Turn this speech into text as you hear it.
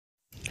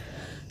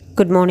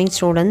Good morning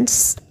students.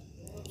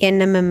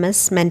 Nmms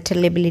mental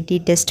ability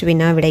test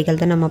வினா விடைகள்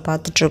தான் நம்ம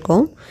பார்த்துட்டு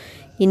இருக்கோம்.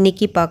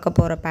 இன்னைக்கு பார்க்க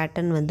போற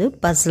பேட்டர்ன் வந்து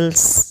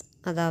puzzles,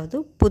 அதாவது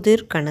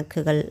புதிர்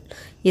கணக்குகள்.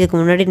 இதுக்கு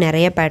முன்னாடி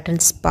நிறைய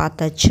பேட்டர்ன்ஸ்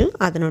பார்த்தாச்சு.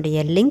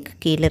 அதனுடைய லிங்க்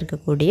கீழ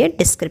இருக்கக்கூடிய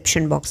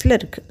description boxல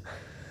இருக்கு.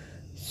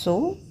 ஸோ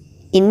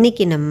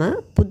இன்னைக்கு நம்ம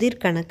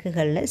புதிர்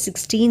கணக்குகளில்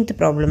 16th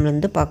ப்ராப்ளம்ல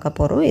இருந்து பார்க்க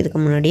போகிறோம்.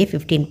 இதுக்கு முன்னாடியே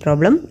 15th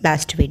ப்ராப்ளம்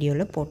லாஸ்ட்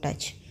வீடியோவில்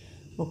போட்டாச்சு.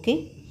 ஓகே,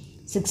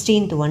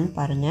 16th ஒன்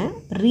பாருங்கள்.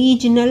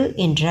 ரீஜனல்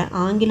என்ற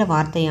ஆங்கில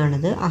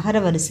வார்த்தையானது அகர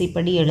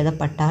வரிசைப்படி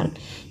எழுதப்பட்டால்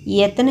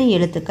எத்தனை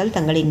எழுத்துக்கள்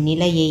தங்களின்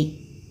நிலையை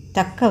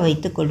தக்க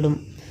வைத்து கொள்ளும்?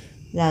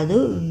 அதாவது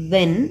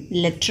when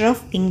letter of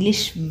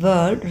English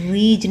word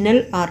regional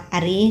are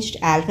arranged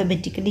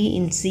alphabetically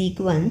in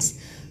sequence,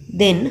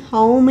 then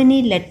how many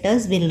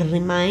letters will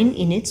remain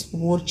in its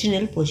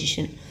original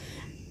position?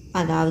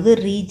 அதாவது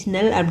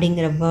ரீஜனல்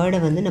அப்படிங்கிற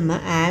வேர்டை வந்து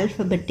நம்ம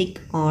ஆல்ஃபபெட்டிக்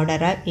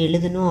ஆர்டராக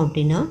எழுதணும்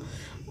அப்படின்னா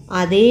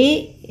அதே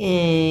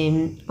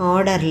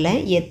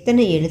ஆர்டரில்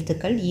எத்தனை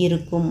எழுத்துக்கள்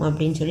இருக்கும்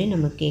அப்படின்னு சொல்லி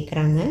நம்ம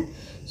கேட்குறாங்க.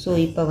 ஸோ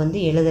இப்போ வந்து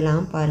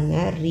எழுதலாம்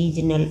பாருங்கள்.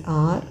 ரீஜனல்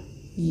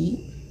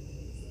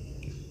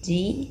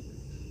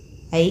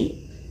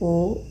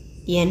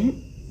REGIONAL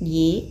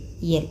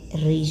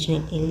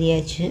ரீஜனல்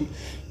எழுதியாச்சு.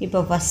 இப்போ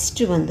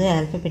ஃபஸ்ட்டு வந்து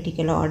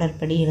ஆல்ஃபபெட்டிக்கல் ஆர்டர்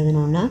படி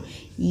எழுதணுன்னா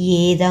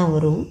ஏ தான்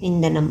வரும்.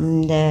 இந்த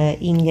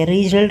இங்கே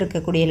ரீஜனல்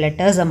இருக்கக்கூடிய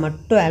லெட்டர்ஸை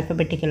மட்டும்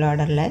ஆல்ஃபபெட்டிக்கல்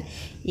ஆர்டரில்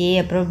ஏ,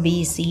 அப்புறம்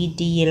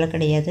BCD எல்லாம்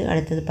கிடையாது.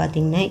 அடுத்தது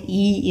பார்த்திங்கன்னா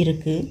இ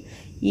இருக்குது,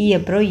 இ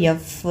அப்புறம்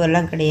எஃப்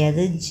எல்லாம்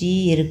கிடையாது, ஜி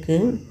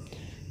இருக்குது,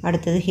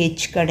 அடுத்தது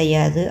ஹெச்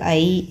கிடையாது,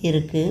 ஐ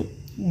இருக்குது,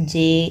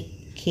 ஜே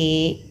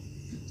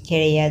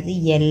கிடையாது,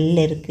 எல்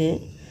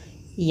இருக்குது,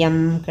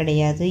 எம்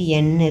கிடையாது,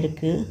 என்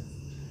இருக்குது,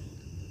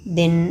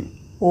 தென்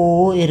ஓ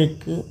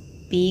இருக்குது,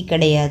 பி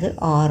கிடையாது,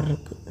 ஆர்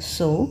இருக்குது.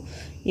 ஸோ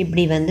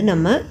இப்படி வந்து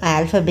நம்ம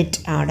ஆல்ஃபபெட்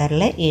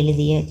ஆர்டரில்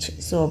எழுதியாச்சு.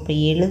 ஸோ அப்போ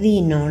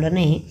எழுதின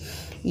உடனே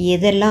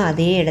எதெல்லாம்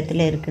அதே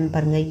இடத்துல இருக்குதுன்னு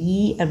பாருங்கள். இ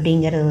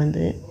அப்படிங்கிறது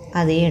வந்து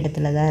அதே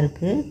இடத்துல தான்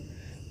இருக்குது.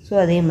 ஸோ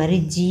அதே மாதிரி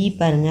ஜி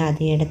பாருங்கள்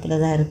அதே இடத்துல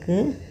தான்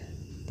இருக்குது.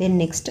 தென்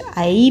நெக்ஸ்ட்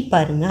ஐ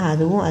பாருங்கள்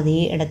அதுவும் அதே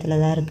இடத்துல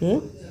தான்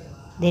இருக்குது.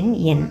 தென்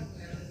என்.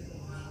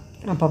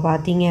 அப்போ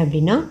பார்த்தீங்க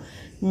அப்படின்னா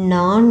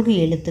 4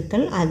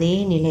 எழுத்துக்கள் அதே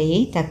நிலையை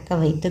தக்க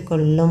வைத்து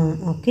கொள்ளும்.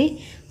 Okay,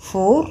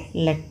 4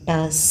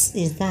 letters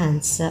is the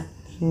answer.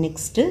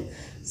 Next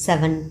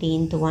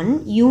 17th one.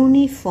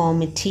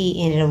 Uniformity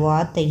என்ற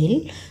வார்த்தையில்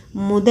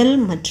முதல்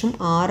மற்றும்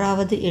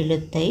 6வது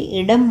எழுத்தை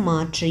இடம்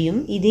மாற்றியும்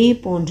இதே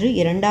போன்று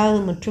 2வது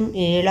மற்றும்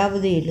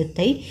 7வது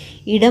எழுத்தை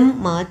இடம்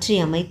மாற்றி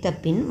அமைத்த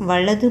பின்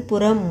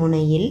வலதுபுற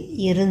முனையில்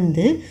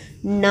இருந்து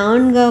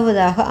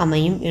 4வதாக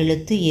அமையும்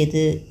எழுத்து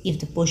எது? If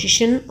the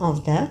position of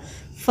the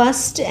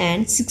first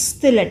and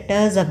 6th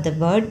letters of the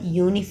word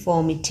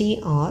uniformity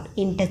are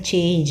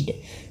interchanged.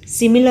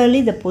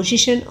 Similarly, the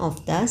position of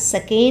the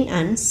 2nd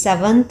and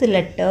 7th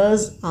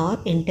letters are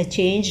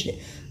interchanged,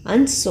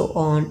 and so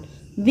on.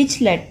 Which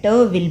letter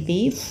will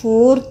be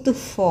 4th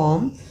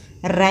form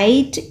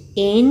right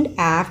end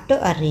after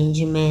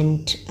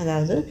arrangement?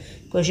 அதாவது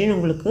question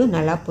உங்களுக்கு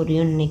நல்லா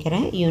புரியும்னு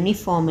நினைக்கிறேன்.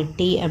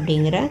 Uniformity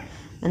அப்படிங்கிற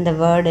அந்த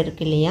word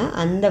இருக்கு இல்லையா,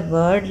 அந்த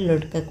வேர்டில்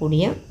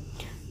இருக்கக்கூடிய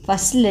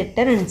ஃபஸ்ட்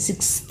லெட்டர் அண்ட்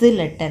 6th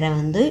லெட்டரை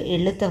வந்து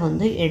எழுத்தை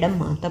வந்து இடம்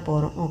மாற்ற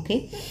போகிறோம். ஓகே,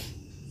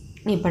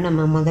 இப்போ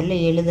நம்ம முதல்ல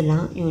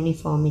எழுதலாம்.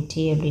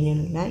 யூனிஃபார்மிட்டி அப்படின்னு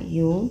எழுதலாம்.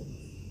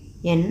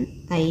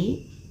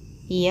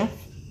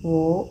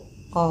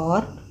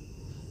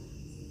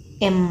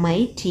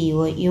 UNIFORMITY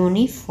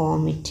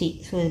uniformity.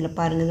 ஸோ இதில்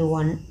பாருங்கள், இது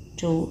 1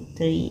 2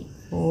 3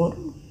 4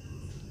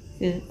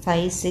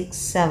 5 6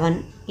 7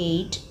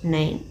 8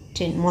 9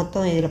 10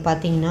 மொத்தம் இதில்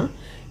பார்த்தீங்கன்னா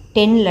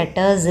 10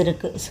 லெட்டர்ஸ்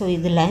இருக்குது. ஸோ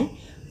இதில்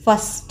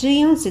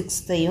ஃபஸ்ட்டையும்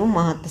 6த்தையும்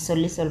மாற்ற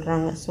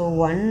சொல்கிறாங்க. So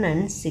 1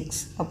 and 6.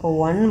 அப்போ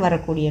 1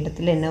 வரக்கூடிய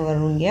இடத்துல என்ன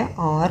வரும்? இங்கே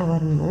ஆர்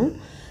வரணும்.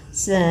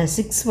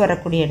 6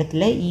 வரக்கூடிய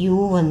இடத்துல யூ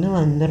வந்து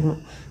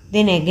வந்துடணும்.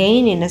 தென்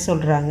அகெயின் என்ன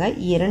சொல்கிறாங்க?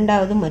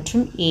 2வது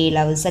மற்றும்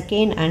 7வது,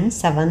 2nd and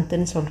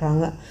 7thன்னு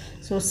சொல்கிறாங்க.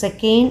 ஸோ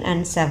 2nd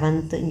and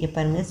 7th இங்கே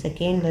பாருங்கள்,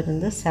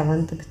 2ndலேருந்து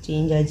 7thக்கு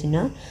சேஞ்ச்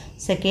ஆச்சுன்னா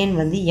 2nd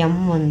வந்து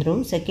எம்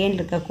வந்துடும், 2nd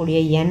இருக்கக்கூடிய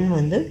என்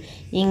வந்து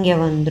இங்கே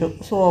வந்துடும்.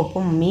 ஸோ அப்போ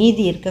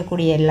மீதி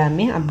இருக்கக்கூடிய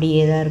எல்லாமே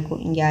அப்படியே தான்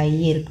இருக்கும். இங்கே ஐ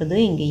இருக்குது,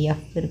 இங்கே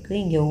எஃப் இருக்குது,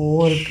 இங்கே ஓ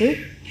இருக்குது,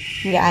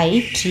 இங்கே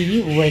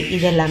ITY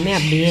இதெல்லாமே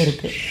அப்படியே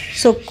இருக்குது.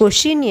 ஸோ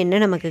கொஷின் என்ன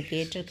நமக்கு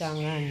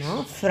கேட்டிருக்காங்கன்னா,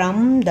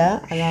 ஃப்ரம் த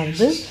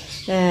அதாவது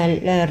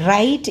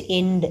ரைட்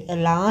எண்ட்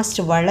லாஸ்ட்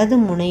வலது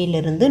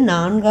முனையிலிருந்து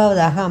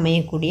 4வதாக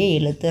அமையக்கூடிய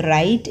எழுத்து.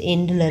 ரைட்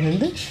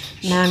எண்டிலிருந்து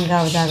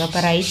 4வதாக,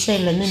 இப்போ ரைட்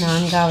சைட்லேருந்து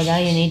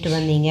 4வதாக எண்ணிட்டு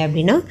வந்தீங்க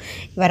அப்படின்னா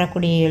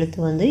வரக்கூடிய எழுத்து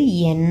வந்து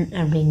என்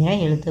அப்படிங்கிற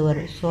எழுத்து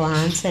வரும். So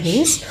answer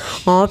is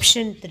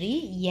option 3,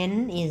 N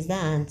is the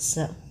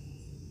answer.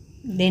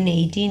 Then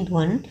 18th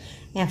one.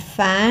 a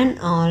fan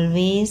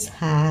always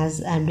has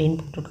அப்படின்னு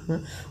போட்டிருக்காங்க.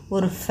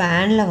 ஒரு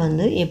ஃபேனில்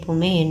வந்து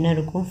எப்போவுமே என்ன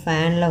இருக்கும்,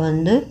 ஃபேனில்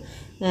வந்து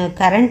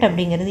கரண்ட்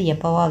அப்படிங்கிறது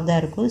எப்போவாக தான்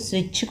இருக்கும்.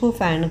 ஸ்விட்சுக்கும்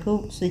ஃபேனுக்கும்,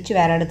 ஸ்விட்ச்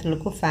வேறு இடத்துல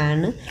இருக்கும்,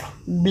 ஃபேனு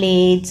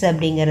பிளேட்ஸ்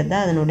அப்படிங்கிறது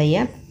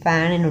அதனுடைய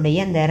ஃபேனினுடைய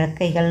அந்த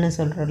இறக்கைகள்னு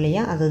சொல்கிறோம்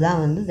இல்லையா,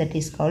 அதுதான் வந்து that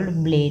is called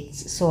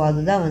plates. So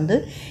அதுதான் வந்து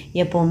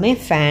எப்போவுமே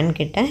ஃபேன்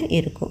கிட்ட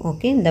இருக்கும்.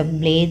 ஓகே, இந்த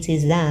plates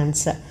is the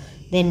answer.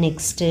 Then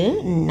next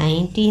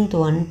 19th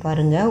one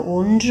பாருங்கள்.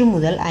 1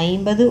 முதல்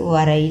 50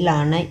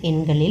 வரையிலான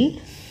எண்களில்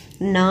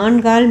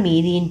 4ஆல்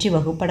மீதியின்றி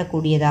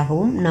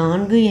வகுப்படக்கூடியதாகவும்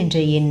 4 என்ற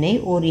எண்ணை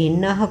ஒரு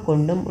எண்ணாக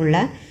கொண்டும் உள்ள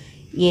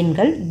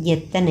எண்கள்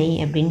எத்தனை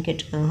அப்படின்னு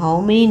கேட்டிருக்காங்க. how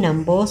many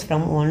numbers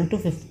from 1 to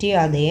 50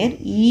 are there,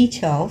 each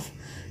of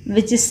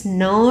which is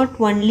not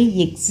only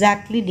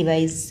exactly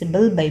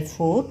divisible by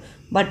 4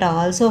 but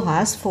also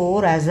has 4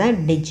 as a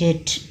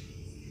digit.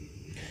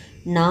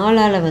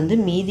 4ஆல் வந்து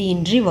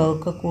மீதியின்றி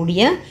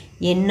வகுக்கக்கூடிய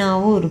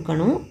எண்ணாகவும்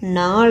இருக்கணும்,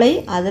 4ஐ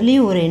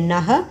அதுலேயும் ஒரு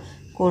எண்ணாக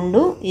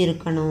கொண்டும்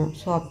இருக்கணும்.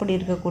 ஸோ அப்படி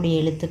இருக்கக்கூடிய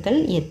எழுத்துக்கள்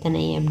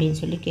எத்தனை அப்படின்னு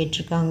சொல்லி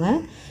கேட்டிருக்காங்க.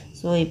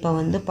 ஸோ இப்போ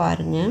வந்து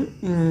பாருங்கள்,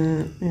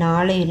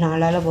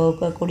 4ஆல்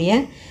வகுக்கக்கூடிய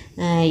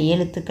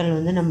எழுத்துக்கள்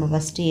வந்து நம்ம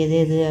ஃபஸ்ட்டு எது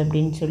எது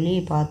அப்படின்னு சொல்லி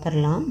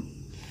பார்த்துடலாம்.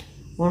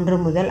 1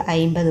 முதல்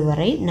 50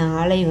 வரை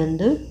 4ஐ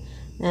வந்து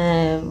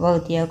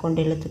வகுத்தியாக கொண்ட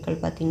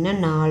எழுத்துக்கள் பார்த்திங்கன்னா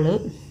 4,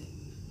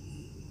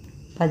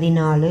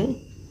 14,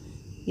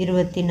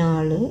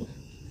 24,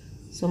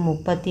 ஸோ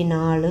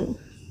 34,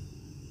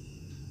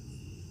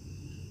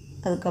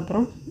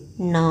 அதுக்கப்புறம்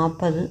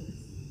 40,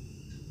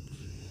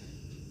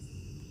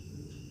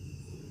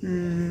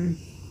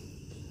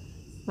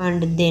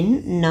 அண்டு தென்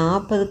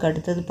 40க்கு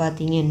அடுத்தது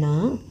பார்த்திங்கன்னா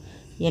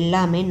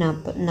எல்லாமே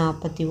 41,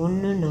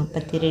 42,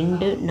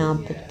 43,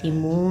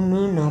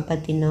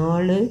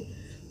 44,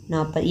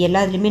 40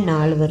 எல்லாத்துலேயுமே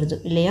 4 வருது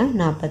இல்லையா,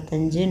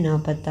 45,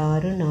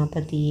 46,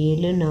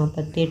 47,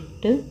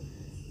 48,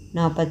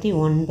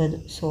 49.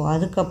 ஸோ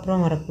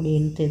அதுக்கப்புறம் வரக்கூடிய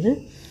எழுத்து இது.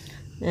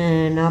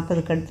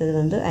 40க்கு அடுத்தது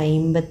வந்து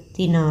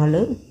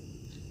 54,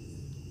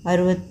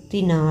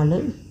 64,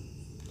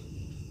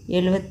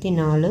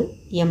 74,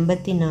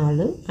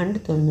 84 அண்டு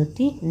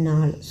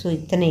 94. ஸோ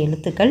இத்தனை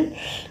எழுத்துக்கள்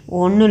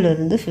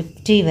 1லிருந்து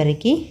 50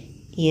 வரைக்கும்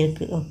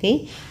இருக்குது. ஓகே,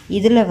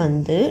 இதில்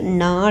வந்து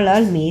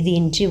 4ஆல்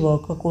மீதியின்றி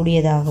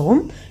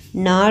வகுக்கக்கூடியதாகவும்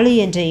 4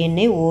 என்ற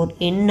எண்ணை ஓர்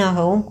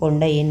எண்ணாகவும்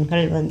கொண்ட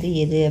எண்கள் வந்து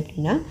எது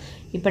அப்படின்னா,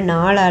 இப்போ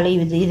 4ஆல்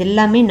இது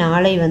எல்லாமே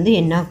 4ஐ வந்து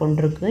எண்ணாக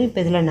கொண்டிருக்கு. இப்போ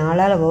இதில்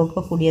 4ஆல்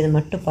வகுக்கக்கூடியது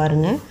மட்டும்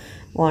பாருங்கள்.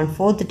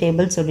 1/4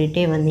 டேபிள்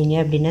சொல்லிகிட்டே வந்தீங்க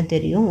அப்படின்னா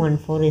தெரியும். 1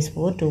 4 is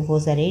 4, 2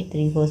 4s are 8,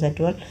 3 4s are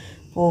 12,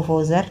 4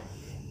 4s are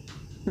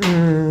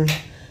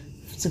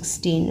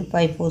 16,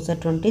 5 4s are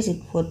 20, 6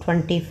 4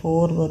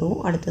 24 வரும்.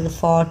 அடுத்தது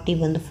 40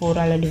 வந்து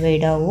 4ஆல்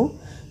டிவைட் ஆகும்.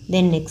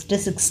 தென்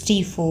நெக்ஸ்ட்டு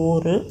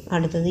 64,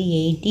 அடுத்தது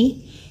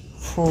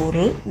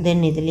 84,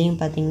 தென் இதுலேயும்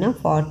பார்த்திங்கன்னா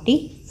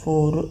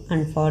 44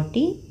 அண்ட்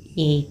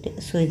 48.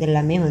 ஸோ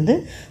இதெல்லாமே வந்து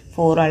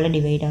 4ஆல்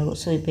டிவைட் ஆகும்.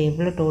 ஸோ இப்போ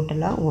எவ்வளோ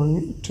டோட்டலாக 1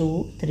 2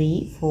 3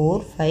 4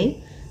 5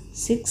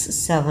 6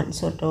 7.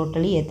 ஸோ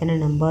டோட்டலி எத்தனை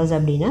நம்பர்ஸ்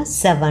அப்படின்னா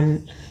 7.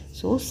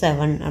 ஸோ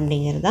 7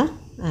 அப்படிங்கிறது தான்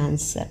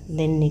answer.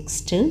 Then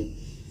next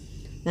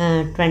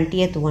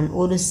 20th one.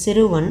 ஒரு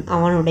சிறுவன்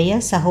அவனுடைய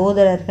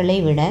சகோதரர்களை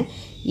விட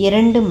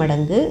 2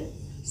 மடங்கு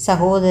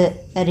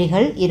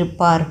சகோதரிகள்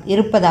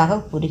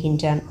இருப்பதாக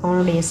கூறுகின்றான்.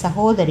 அவனுடைய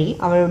சகோதரி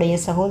அவளுடைய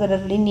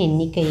சகோதரர்களின்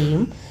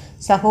எண்ணிக்கையையும்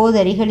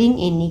சகோதரிகளின்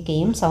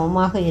எண்ணிக்கையும்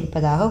சமமாக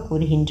இருப்பதாக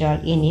கூறுகின்றாள்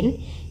எனில்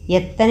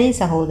எத்தனை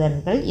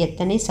சகோதரர்கள்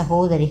எத்தனை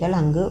சகோதரிகள்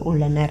அங்கு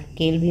உள்ளனர்?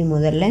 கேள்வி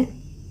முதல்ல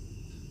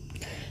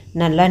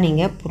நல்லா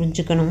நீங்கள்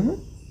புரிஞ்சுக்கணும்.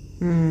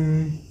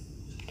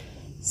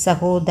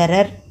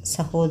 சகோதரர்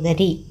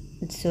சகோதரி,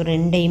 ஸோ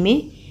ரெண்டையுமே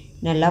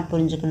நல்லா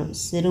புரிஞ்சுக்கணும்.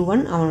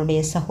 சிறுவன் அவனுடைய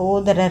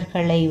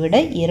சகோதரர்களை விட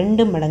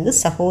 2 மடங்கு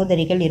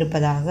சகோதரிகள்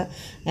இருப்பதாக.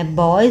 A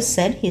boy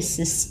said his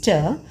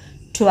sister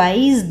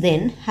twice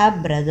then her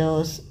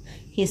brothers.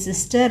 His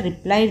sister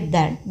replied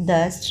that the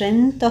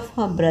strength of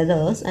her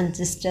brothers and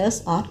sisters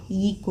are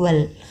equal.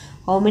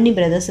 How many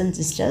brothers and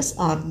sisters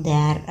are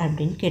there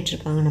அப்படின்னு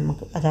கேட்டிருக்காங்க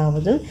நமக்கு.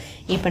 அதாவது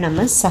இப்போ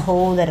நம்ம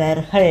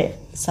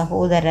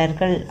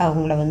சகோதரர்கள்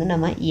அவங்கள வந்து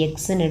நம்ம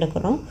எக்ஸ்ன்னு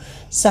எடுக்கிறோம்.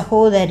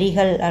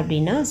 சகோதரிகள்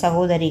அப்படின்னா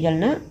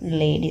சகோதரிகள்னால்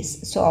லேடிஸ்.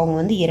 ஸோ அவங்க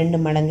வந்து 2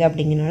 மடங்கு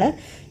அப்படிங்கிறனால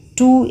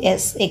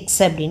 2SX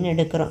அப்படின்னு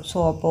எடுக்கிறோம். ஸோ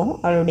அப்போது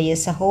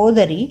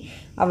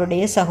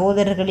அவளுடைய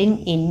சகோதரர்களின்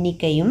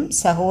எண்ணிக்கையும்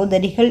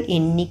சகோதரிகள்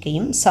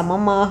எண்ணிக்கையும்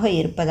சமமாக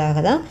இருப்பதாக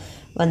தான்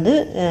வந்து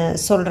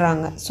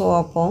சொல்கிறாங்க. ஸோ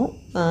அப்போது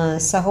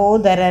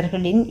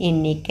சகோதரர்களின்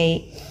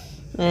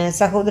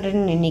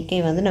எண்ணிக்கை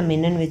வந்து நம்ம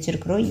என்னென்னு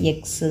வச்சுருக்குறோம்,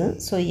 எக்ஸு.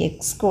 ஸோ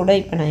எக்ஸ் கூட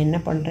இப்போ நான் என்ன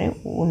பண்ணுறேன்,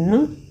 1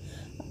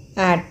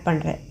 ஆட்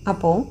பண்ணுறேன்.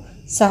 அப்போது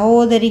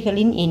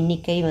சகோதரிகளின்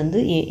எண்ணிக்கை வந்து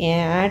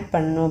ஆட்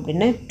பண்ணணும்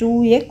அப்படின்னா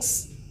 2x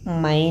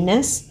 -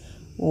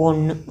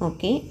 1.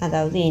 ஓகே,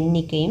 அதாவது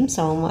எண்ணிக்கையும்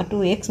சமமாக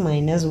 2x -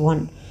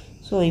 1.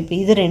 ஸோ இப்போ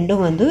இது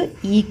ரெண்டும் வந்து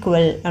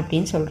ஈக்குவல்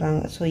அப்படின்னு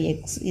சொல்கிறாங்க. ஸோ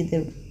எக்ஸ் இது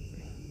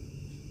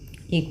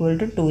ஈக்குவல்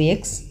டு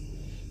 2x -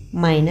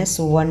 1.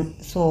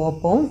 ஸோ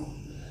அப்போது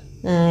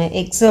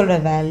எக்ஸோட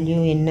வேல்யூ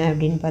என்ன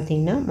அப்படின்னு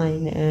பார்த்தீங்கன்னா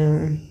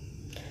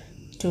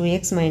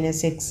 2x minus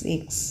x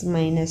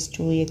minus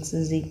 2x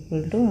is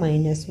equal to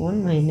minus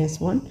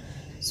 1.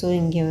 So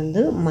இங்கே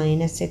வந்து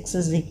minus x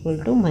is equal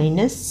to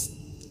minus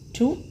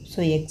 2. So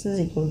x is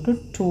equal to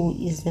 2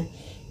 is the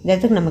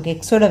இதற்கு நமக்கு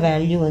x ஓட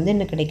வேல்யூ வந்து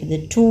என்ன கிடைக்குது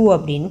 2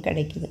 அப்படின்னு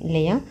கிடைக்குது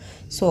இல்லையா.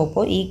 ஸோ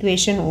அப்போது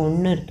ஈக்குவேஷன்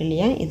 1 இருக்கு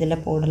இல்லையா,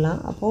 இதில் போடலாம்.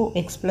 அப்போது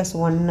x plus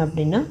 1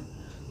 அப்படின்னா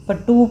இப்போ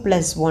 2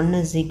 plus 1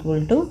 is equal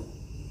to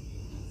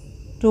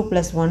 2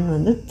 plus 1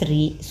 வந்து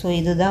 3. ஸோ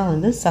இதுதான்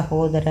வந்து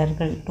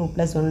சகோதரர்கள். 2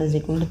 plus 1 is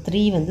equal to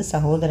 3 வந்து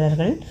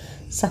சகோதரர்கள்.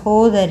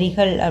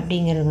 சகோதரிகள்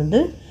அப்படிங்கிறது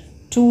வந்து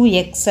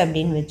 2x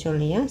அப்படின்னு வச்சோம்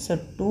இல்லையா. ஸோ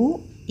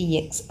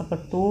 2x அப்போ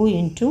 2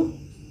 into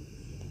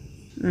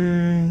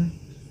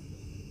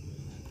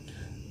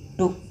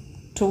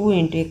 2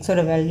 into x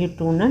ஓட வேல்யூ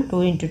 2னா 2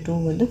 into 2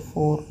 வந்து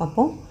 4.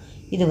 அப்போது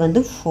இது வந்து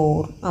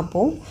 4.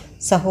 அப்போது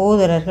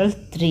சகோதரர்கள்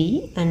 3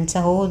 அண்ட்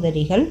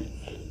சகோதரிகள்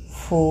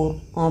 4.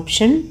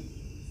 ஆப்ஷன்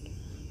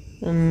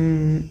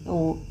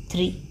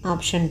 3.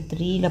 ஆப்ஷன்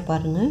 3ல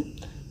பாருங்கள்,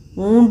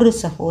 3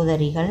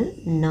 சகோதரிகள்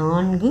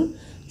 4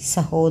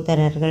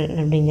 சகோதரர்கள்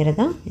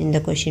அப்படிங்கிறதான் இந்த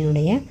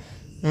கொஷினுடைய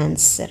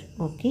answer.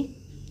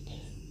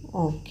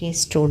 Okay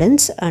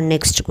students,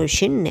 next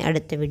question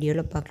அடுத்த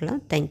வீடியோவில்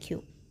பார்க்கலாம். தேங்க்யூ.